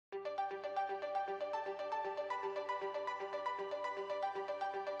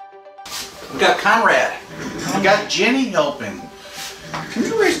We got Conrad. We got Jenny helping. Can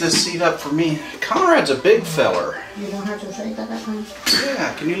you raise this seat up for me? Conrad's a big feller. You don't have to shake that time?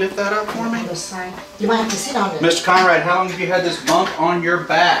 Yeah, can you lift that up for me? On the side. You might have to sit on it. Mr. Conrad, how long have you had this bump on your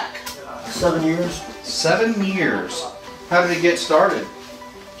back? 7 years. 7 years. How did it get started?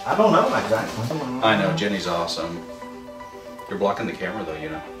 I don't know exactly. I know, Jenny's awesome. You're blocking the camera though, you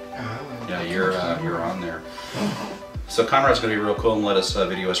know. Yeah, you're on there. So Conrad's going to be real cool and let us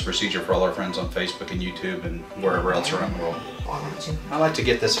video his procedure for all our friends on Facebook and YouTube and wherever else around the world. I like to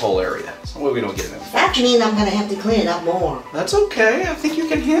get this whole area, so that way we don't get in it. That means I'm going to have to clean it up more. That's okay. I think you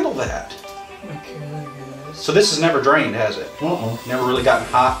can handle that. Okay, So this has never drained, has it? Uh-uh. Never really gotten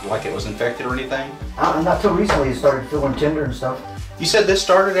hot, like it was infected or anything? Not till recently it started feeling tender and stuff. You said this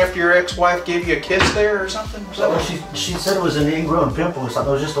started after your ex-wife gave you a kiss there or something? So she said it was an ingrown pimple or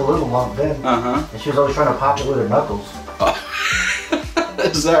something. It was just a little lump then. Uh-huh. And she was always trying to pop it with her knuckles.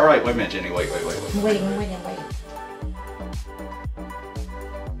 Is that right? Wait a minute, Jenny. Wait. Wait.